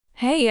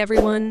Hey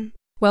everyone!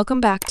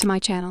 Welcome back to my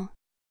channel.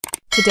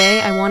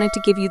 Today I wanted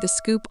to give you the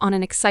scoop on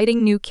an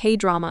exciting new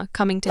K-drama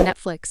coming to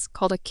Netflix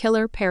called A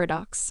Killer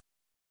Paradox.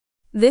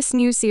 This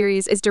new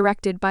series is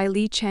directed by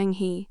Lee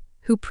Chang-hee,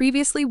 who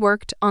previously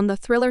worked on the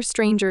thriller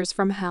Strangers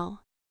from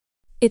Hell.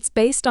 It's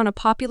based on a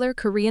popular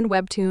Korean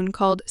webtoon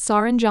called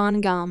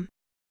Saranjan.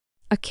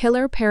 A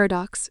Killer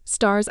Paradox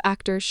stars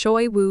actor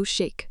Choi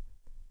Woo-shik,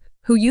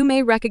 who you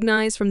may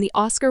recognize from the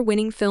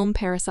Oscar-winning film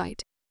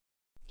Parasite.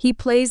 He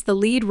plays the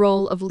lead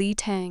role of Lee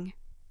Tang,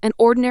 an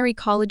ordinary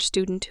college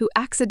student who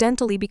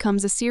accidentally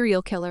becomes a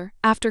serial killer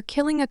after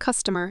killing a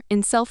customer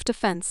in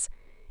self-defense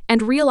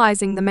and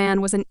realizing the man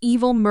was an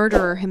evil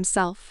murderer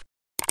himself.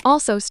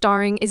 Also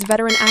starring is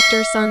veteran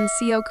actor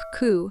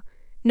Suk-ku,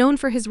 known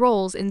for his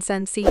roles in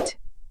Sense8,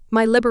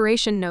 My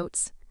Liberation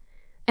Notes,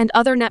 and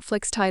other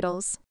Netflix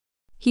titles.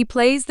 He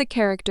plays the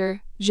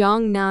character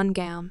Jong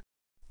Nan-gam.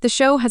 The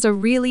show has a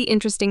really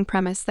interesting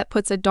premise that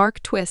puts a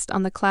dark twist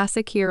on the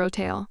classic hero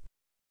tale.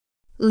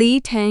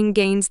 Lee Tang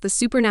gains the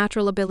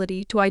supernatural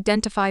ability to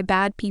identify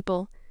bad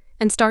people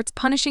and starts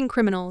punishing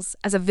criminals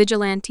as a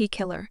vigilante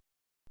killer.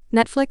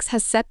 Netflix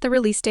has set the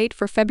release date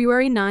for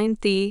February 9,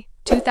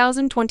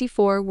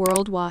 2024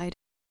 worldwide.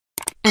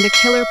 And A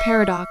Killer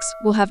Paradox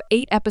will have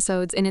 8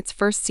 episodes in its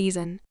first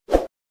season.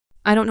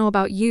 I don't know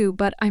about you,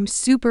 but I'm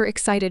super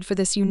excited for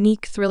this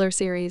unique thriller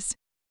series.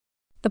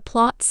 The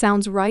plot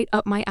sounds right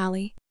up my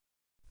alley.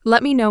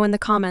 Let me know in the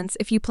comments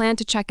if you plan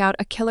to check out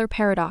A Killer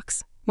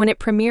Paradox when it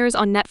premieres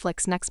on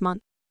Netflix next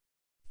month.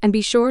 And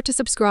be sure to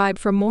subscribe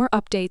for more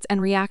updates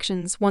and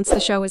reactions once the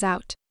show is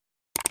out.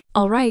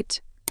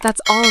 Alright,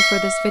 that's all for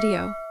this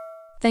video.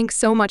 Thanks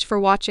so much for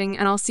watching,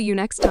 and I'll see you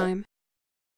next time.